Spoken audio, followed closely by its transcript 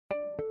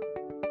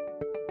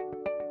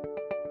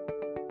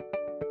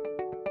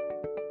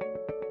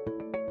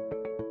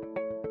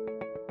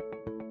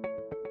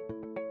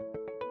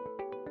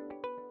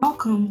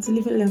welcome to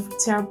Living Life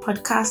with Sarah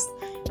podcast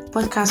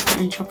for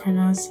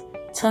entrepreneurs,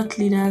 thought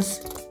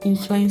leaders,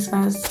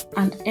 influencers,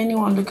 and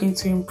anyone looking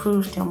to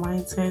improve their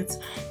mindset.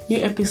 New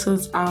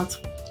episodes out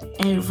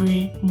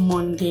every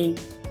Monday.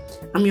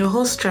 I'm your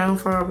host,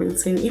 Triumph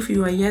Robinson. If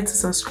you are yet to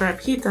subscribe,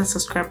 hit that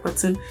subscribe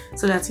button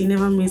so that you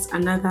never miss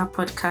another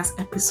podcast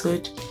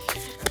episode.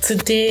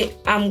 Today,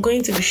 I'm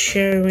going to be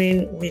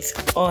sharing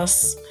with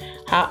us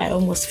how I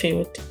almost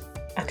failed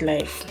at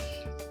life.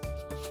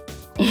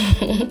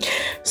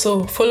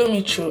 So follow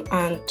me through,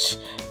 and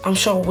I'm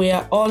sure we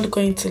are all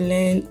going to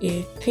learn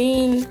a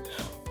thing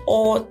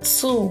or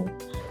two.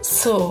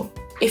 So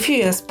a few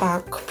years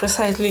back,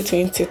 precisely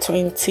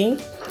 2020,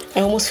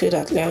 I almost failed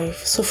at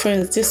life. So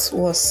friends, this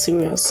was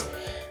serious.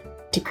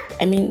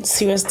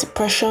 Serious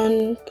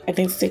depression,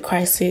 identity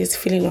crisis,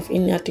 feeling of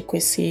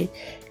inadequacy,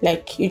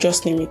 like you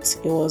just name it.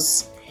 It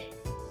was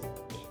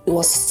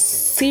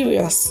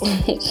serious.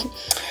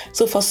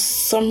 So for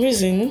some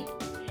reason,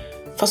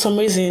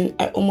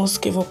 I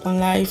almost gave up on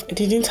life. I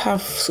didn't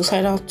have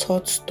suicidal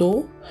thoughts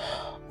though,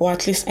 or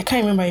at least I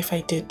can't remember if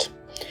I did.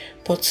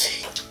 But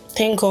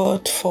thank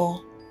God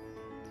for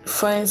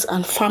friends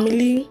and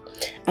family,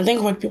 and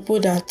thank God for people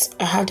that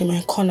I had in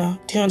my corner.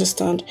 Do you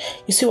understand?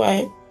 You see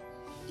why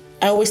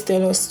I always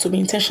tell us to be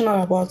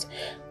intentional about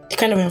the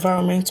kind of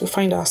environment we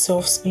find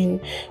ourselves in,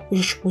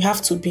 which we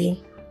have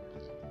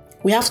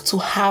to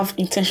have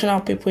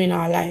intentional people in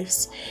our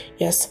lives.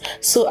 Yes.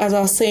 So as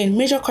I was saying,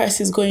 major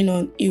crisis going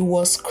on. It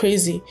was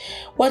crazy.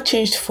 What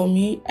changed for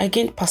me? I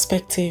gained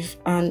perspective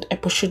and I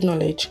pursued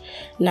knowledge.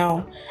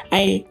 Now,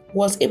 I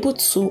was able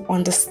to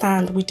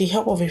understand with the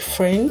help of a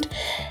friend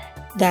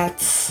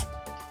that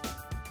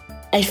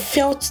I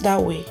felt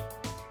that way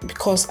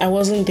because I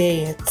wasn't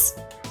there yet.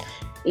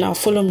 Now,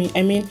 follow me.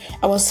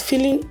 I was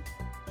feeling,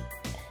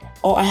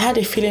 or I had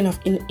a feeling of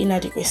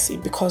inadequacy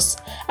because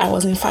I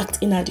was in fact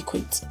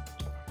inadequate.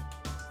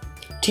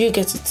 Do you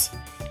get it?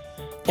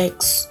 Like,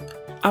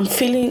 I'm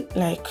feeling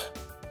like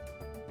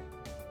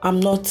I'm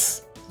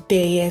not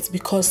there yet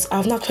because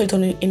I've not actually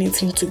done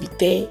anything to be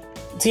there.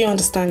 Do you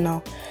understand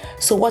now?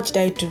 So what did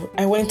I do?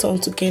 I went on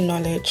to gain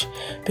knowledge,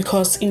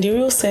 because in the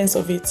real sense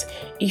of it,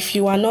 if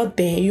you are not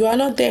there, you are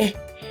not there.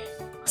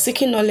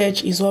 Seeking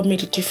knowledge is what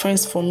made a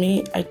difference for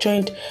me. I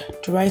joined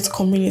the right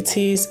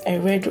communities. I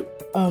read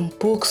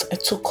books. I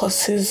took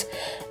courses,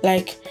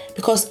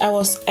 because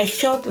I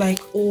felt like,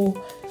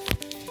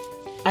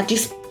 at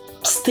this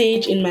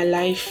stage in my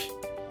life,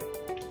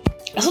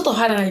 I sort of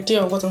had an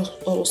idea of what I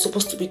was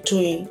supposed to be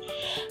doing,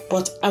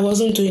 but I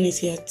wasn't doing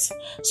it yet.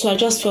 So I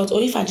just felt,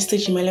 if at this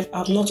stage in my life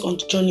I'm not on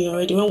the journey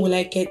already, when will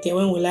I get there?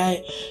 When will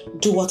I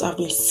do what I've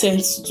been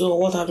sent to do, or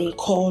what I've been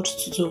called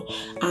to do?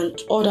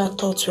 And all that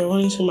thoughts were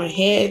running through my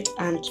head,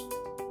 and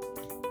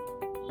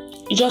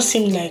it just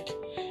seemed like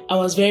I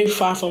was very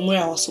far from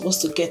where I was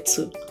supposed to get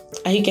to.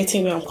 Are you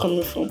getting where I'm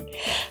coming from?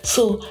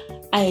 So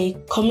I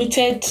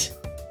committed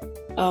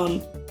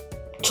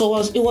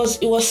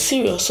it was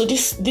serious. So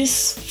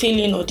this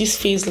feeling or this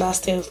phase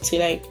lasted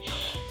till it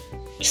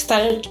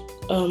started.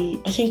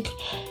 I think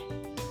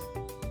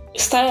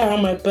it started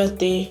around my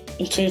birthday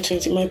in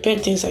 2020. My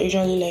birthdays are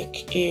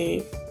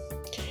usually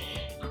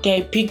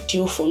they're a big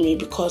deal for me,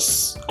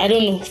 because I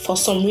don't know, for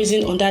some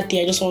reason on that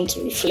day I just want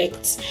to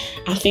reflect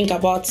and think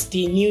about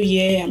the new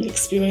year I'm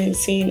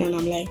experiencing, and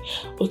I'm like,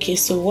 okay,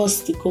 so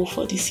what's the goal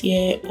for this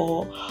year?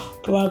 Or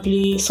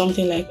probably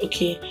something like,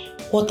 okay,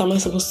 what am I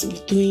supposed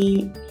to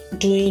be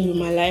doing with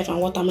my life,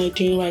 and what am I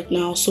doing right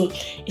now? So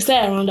it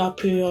started around that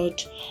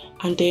period,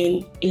 and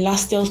then it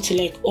lasted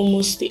till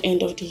almost the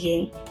end of the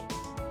year.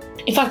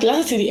 In fact, it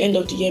lasted till the end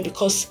of the year,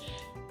 because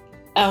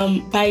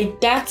by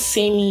that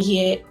same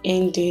year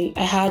ending,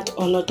 I had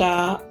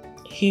another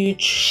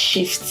huge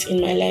shift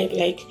in my life.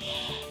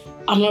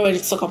 I'm not ready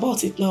to talk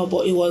about it now,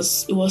 but it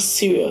was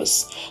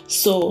serious.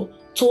 So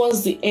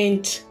towards the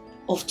end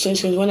of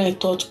 2020, when I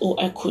thought,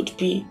 I could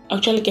be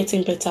actually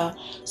getting better,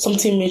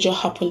 something major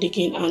happened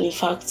again. And in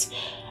fact,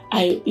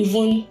 it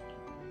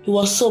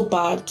was so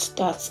bad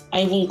that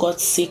I even got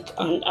sick,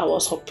 and I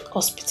was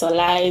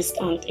hospitalized,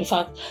 and in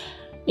fact,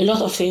 a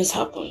lot of things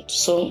happened.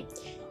 So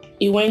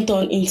it went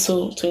on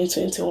into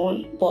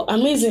 2021. But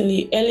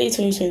amazingly, early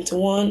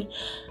 2021,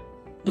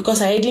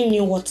 because I didn't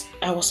know what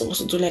I was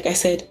supposed to do, like I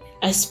said,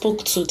 I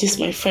spoke to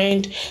my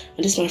friend,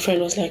 and my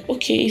friend was like,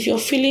 okay, if you're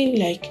feeling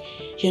like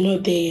you're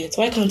not there yet,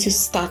 why can't you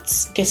start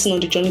getting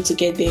on the journey to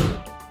get there?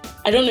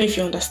 I don't know if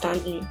you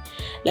understand me.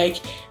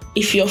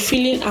 If you're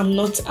feeling I'm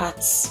not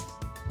at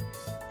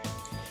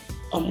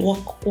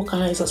what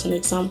can I use as an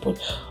example?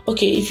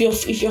 Okay, if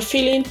you're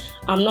feeling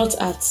I'm not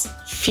at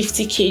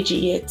 50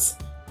 kg yet,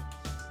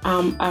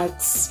 I'm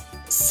at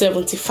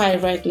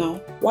 75 right now,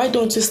 why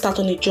don't you start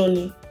on a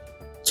journey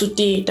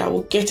today that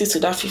will get you to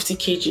that 50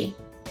 kg?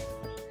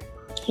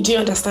 Do you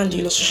understand the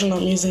illustration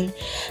I'm using?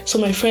 So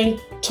my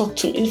friend talked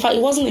to me. In fact,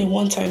 it wasn't a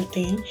one-time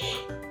thing.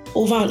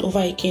 Over and over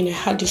again, I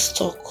had this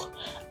talk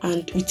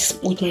and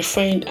with my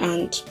friend,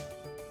 and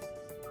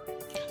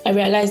I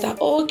realized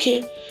that,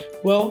 okay,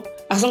 well,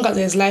 as long as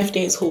there's life,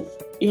 there is hope.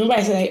 remember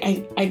I said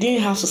I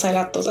didn't have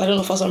suicidal thoughts. I don't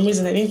know, for some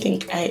reason I didn't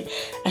think I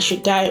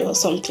should die or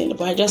something,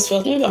 but I just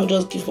felt maybe I'll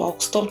just give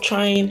up, stop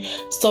trying,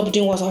 stop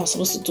doing what I was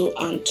supposed to do,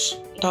 and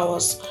that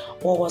was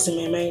what was in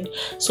my mind.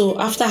 So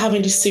after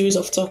having this series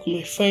of talk with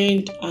my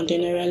friend, and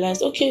then I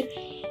realized, okay,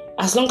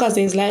 as long as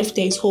there's life,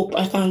 there is hope.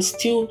 I can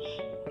still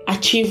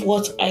achieve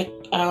what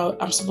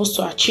I'm supposed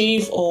to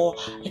achieve, or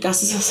I can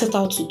still set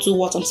out to do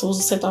what I'm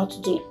supposed to set out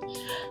to do.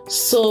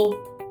 So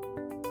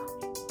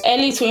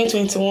early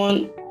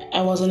 2021,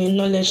 I was on a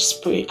knowledge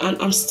spree,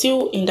 and I'm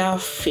still in that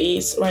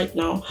phase right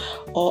now,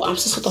 or I'm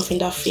still sort of in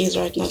that phase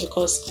right now,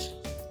 because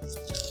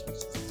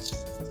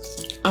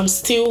I'm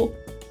still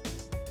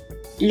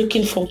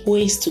looking for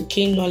ways to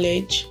gain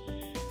knowledge.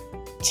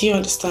 Do you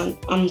understand?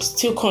 I'm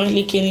still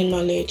currently gaining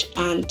knowledge,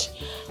 and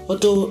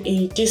although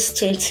in this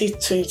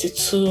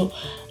 2022,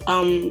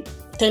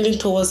 tending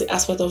towards the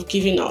aspect of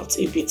giving out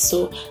a bit.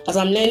 So as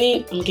I'm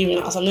learning, I'm giving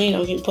out. As I'm learning,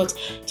 I'm giving. But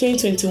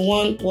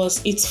 2021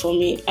 was it for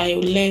me. I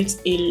learned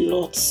a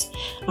lot.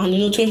 And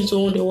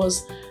 2021, there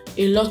was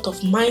a lot of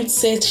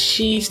mindset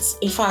shifts.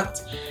 In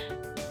fact,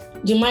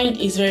 the mind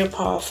is very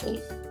powerful,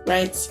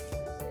 right?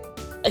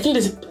 I think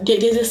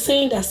there's a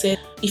saying that says,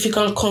 if you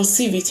can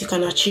conceive it, you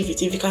can achieve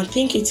it. If you can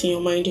think it in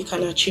your mind, you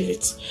can achieve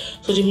it.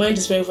 So the mind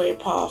is very, very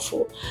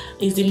powerful.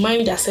 It's the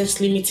mind that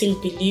sets limiting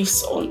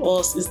beliefs on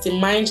us. It's the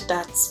mind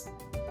that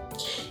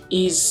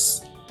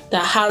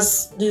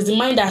the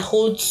mind that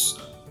holds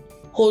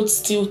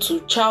still to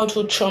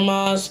childhood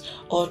traumas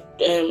or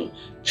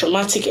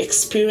traumatic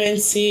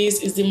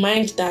experiences. Is the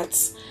mind that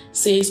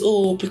says,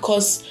 oh,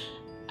 because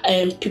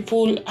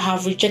people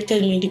have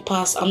rejected me in the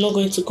past, I'm not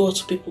going to go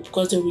to people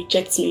because they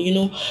reject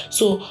me,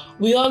 So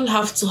we all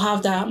have to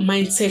have that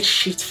mindset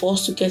shift for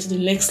us to get to the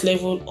next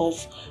level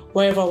of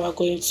wherever we're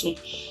going to.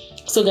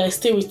 So guys,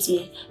 stay with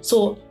me.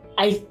 So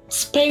I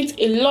spent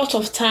a lot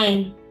of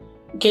time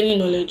gaining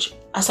knowledge,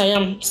 as I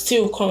am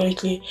still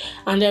currently,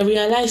 and I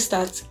realized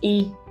that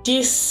in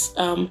this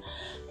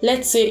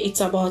let's say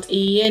it's about a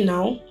year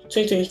now,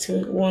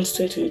 2021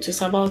 to 2022,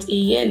 it's about a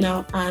year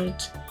now, and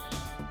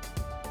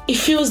it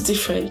feels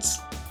different,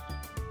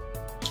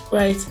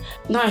 right?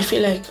 Now I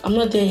feel like I'm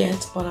not there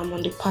yet, but I'm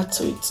on the path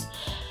to it.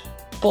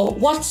 But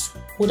what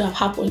would have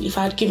happened if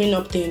I had given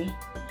up then?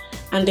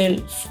 And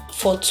then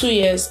for 2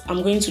 years,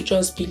 I'm going to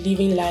just be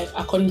living life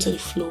according to the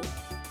flow.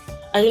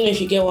 I don't know if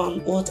you get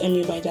what I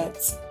mean by that.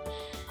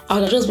 I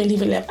would have just been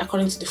living life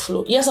according to the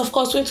flow. Yes, of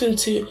course,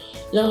 2022,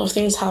 a lot of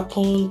things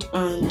happened,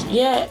 and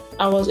yeah,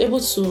 I was able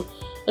to,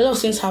 a lot of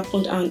things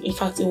happened, and in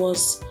fact,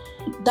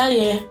 that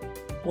year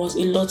was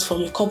a lot for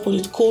me, coupled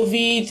with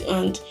COVID,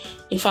 and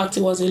in fact,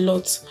 it was a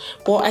lot.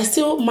 But I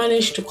still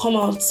managed to come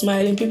out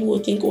smiling. People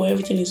would think, oh,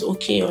 everything is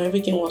okay, or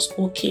everything was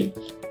okay.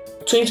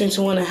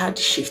 2021, I had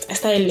the shift. I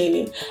started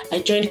learning. I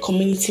joined a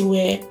community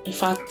where, in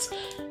fact,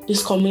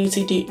 this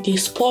community, they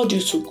spurred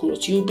you to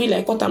growth. You'll be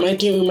like, what am I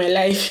doing with my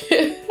life?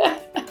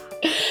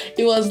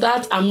 It was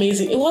that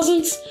amazing. It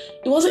wasn't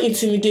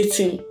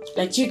intimidating.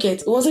 Like,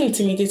 it wasn't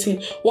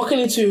intimidating walking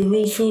into a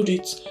room filled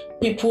with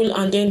people,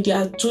 and then they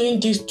are doing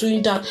this,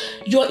 doing that.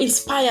 You're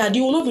inspired.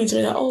 You will not be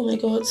intimidated. Oh my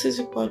God, these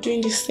people are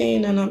doing this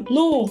thing, and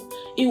no,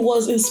 it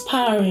was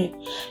inspiring.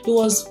 It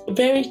was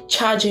very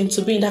charging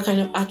to be in that kind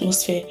of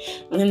atmosphere.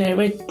 And then I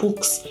read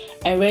books.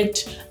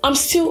 I'm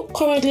still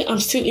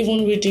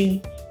even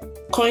reading.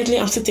 Currently,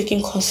 I'm still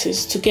taking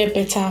courses to get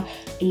better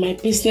in my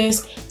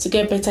business, to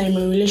get better in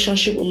my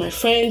relationship with my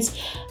friends,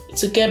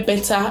 to get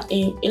better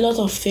in a lot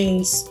of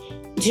things.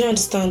 Do you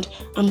understand?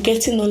 I'm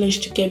getting knowledge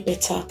to get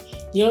better.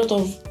 There are a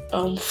lot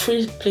of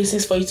free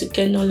places for you to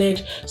get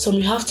knowledge. Some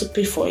you have to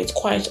pay for it,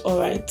 quite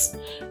alright,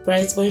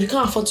 right? But if you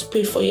can't afford to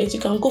pay for it, you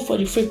can go for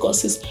the free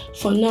courses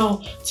for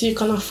now, so you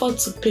can afford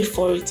to pay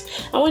for it.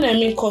 And when I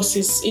mean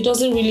courses, it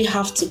doesn't really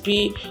have to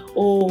be,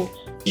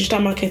 digital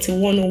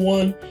marketing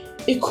 101.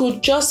 It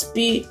could just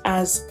be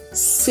as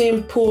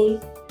simple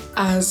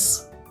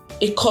as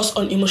a course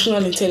on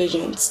emotional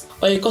intelligence,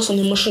 or a course on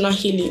emotional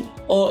healing,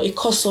 or a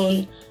course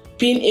on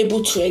being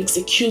able to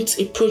execute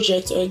a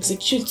project or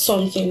execute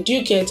something. Do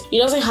you get? It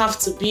doesn't have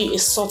to be a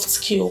soft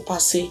skill per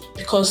se,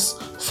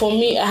 because for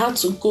me, I had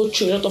to go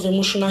through a lot of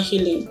emotional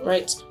healing,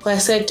 right? But I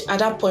said at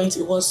that point,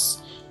 it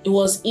was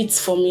it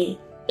for me.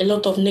 A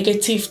lot of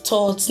negative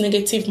thoughts,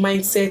 negative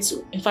mindsets,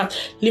 in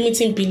fact,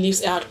 limiting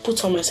beliefs I had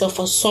put on myself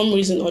for some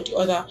reason or the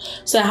other.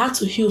 So I had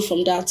to heal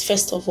from that,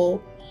 first of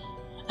all.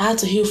 I had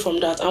to heal from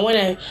that.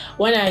 And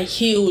when I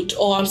healed,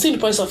 or I'm still in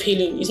the process of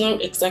healing, it's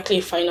not exactly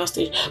a final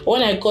stage, but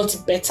when I got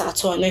better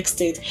to our next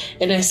stage,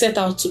 and I set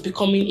out to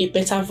becoming a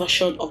better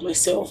version of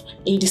myself,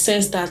 in the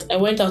sense that I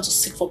went out to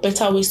seek for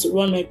better ways to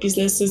run my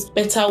businesses,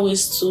 better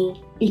ways to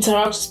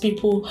interact with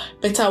people,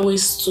 better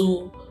ways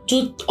to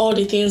do all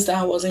the things that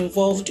I was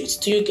involved with.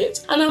 Do you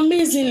get? And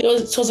amazingly,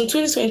 it was in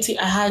 2020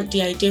 I had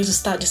the idea to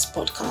start this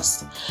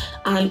podcast.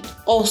 And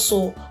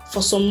also,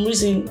 for some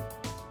reason,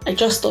 I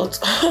just thought,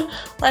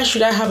 why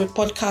should I have a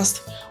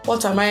podcast?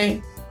 What am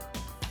I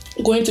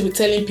going to be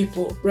telling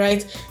people,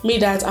 right? Me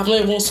that I've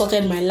not even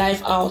sorted my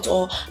life out,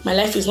 or my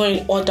life is not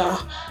in order.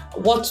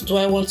 What do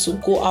I want to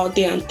go out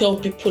there and tell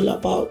people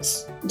about?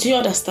 Do you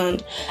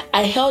understand?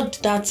 I held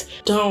that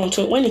down.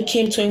 When it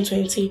came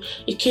 2020,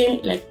 it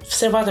came like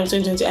several times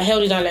 2020. I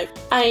held it down like,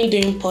 I ain't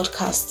doing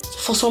podcasts.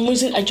 For some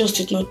reason, I just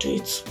did not do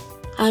it.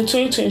 And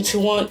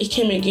 2021, it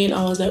came again.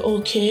 I was like,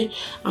 okay,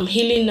 I'm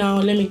healing now.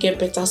 Let me get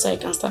better so I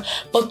can start.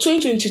 But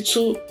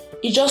 2022,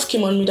 it just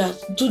came on me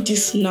that do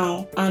this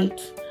now. And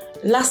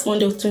last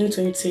Monday of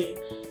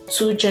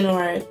 2022,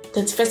 January,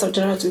 31st of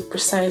January to be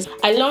precise,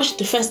 I launched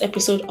the first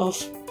episode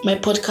of my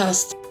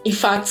podcast. In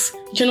fact,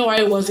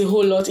 January was a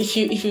whole lot. If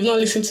you've not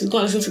listened to, go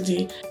and listen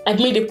to I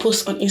made a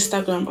post on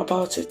Instagram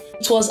about it.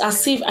 It was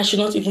as if I should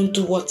not even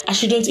do what? I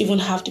shouldn't even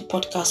have the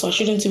podcast, or I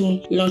shouldn't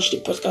even launch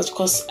the podcast,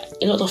 because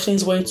a lot of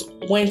things went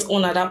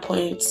on at that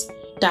point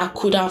that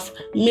could have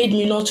made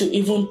me not to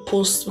even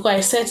post, because I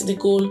set the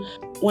goal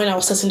when I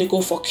was setting the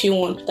goal for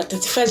Q1 that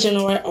 31st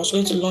January I was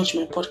going to launch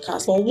my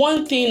podcast. But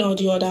one thing or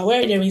the other,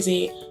 where there is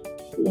a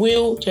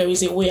will, there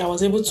is a way. I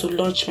was able to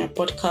launch my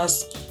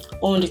podcast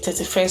on the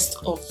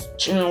 31st of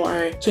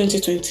January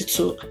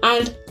 2022.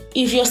 And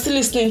if you're still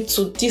listening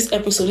to this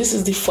episode, this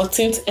is the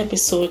 14th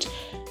episode,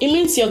 it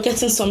means you're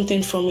getting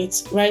something from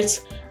it,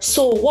 right?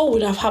 So what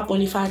would have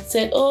happened if I had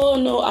said,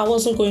 oh no, I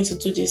wasn't going to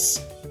do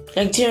this?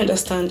 Like, do you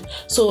understand?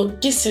 So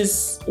this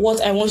is what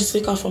I want you to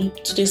take out from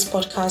today's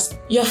podcast.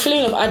 Your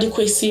feeling of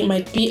adequacy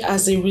might be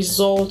as a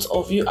result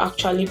of you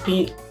actually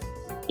being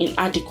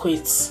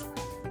inadequate.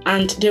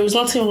 And there is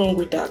nothing wrong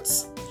with that.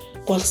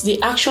 But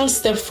the action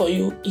step for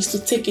you is to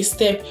take a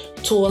step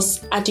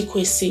towards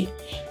adequacy.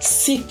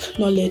 Seek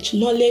knowledge.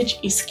 Knowledge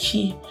is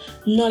key.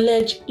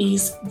 Knowledge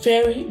is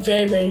very,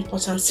 very, very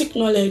important. Seek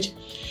knowledge.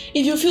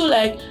 If you feel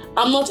like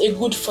I'm not a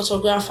good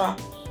photographer,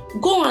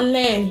 go and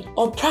learn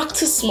or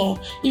practice more.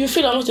 If you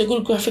feel I'm not a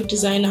good graphic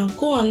designer,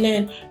 go and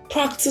learn,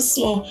 practice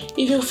more.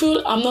 If you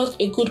feel I'm not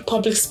a good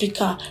public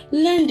speaker,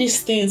 learn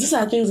these things. These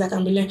are things that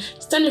can be learned.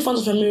 Stand in front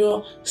of a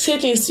mirror, say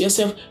things to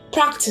yourself,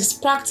 practice.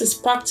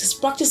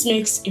 Practice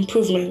makes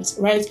improvement,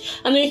 right?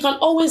 And then you can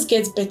always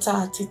get better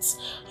at it.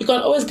 You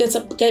can always get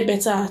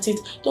better at it.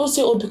 Don't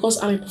say, oh,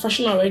 because I'm a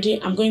professional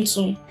already, I'm going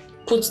to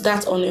put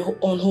that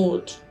on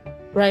hold,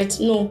 right?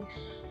 No,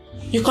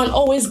 you can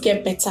always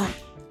get better.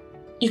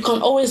 You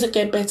can always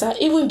get better.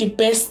 Even the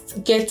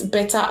best get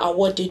better at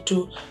what they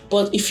do.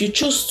 But if you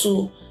choose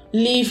to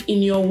live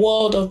in your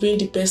world of being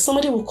the best,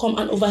 somebody will come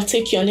and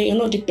overtake you and then you're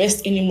not the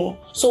best anymore.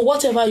 So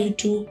whatever you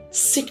do,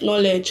 seek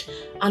knowledge.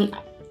 And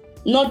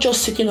not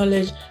just seeking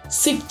knowledge,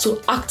 seek to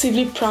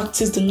actively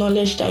practice the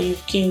knowledge that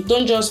you've gained.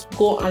 Don't just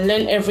go and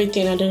learn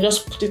everything and then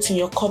just put it in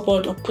your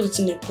cupboard or put it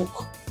in a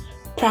book.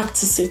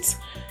 Practice it.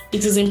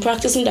 It is in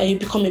practicing that you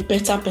become a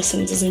better person.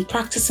 It is in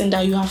practicing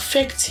that you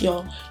affect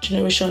your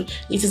generation.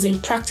 It is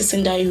in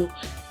practicing that you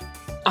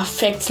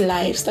affect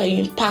lives, that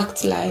you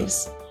impact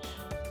lives.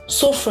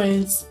 So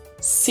friends,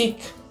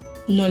 seek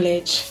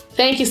knowledge.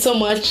 Thank you so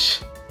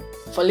much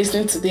for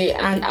listening today,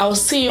 and I'll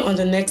see you on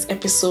the next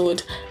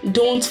episode.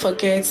 Don't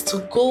forget to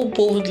go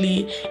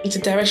boldly into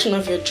the direction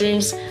of your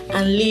dreams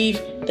and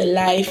live the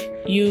life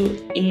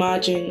you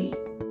imagine.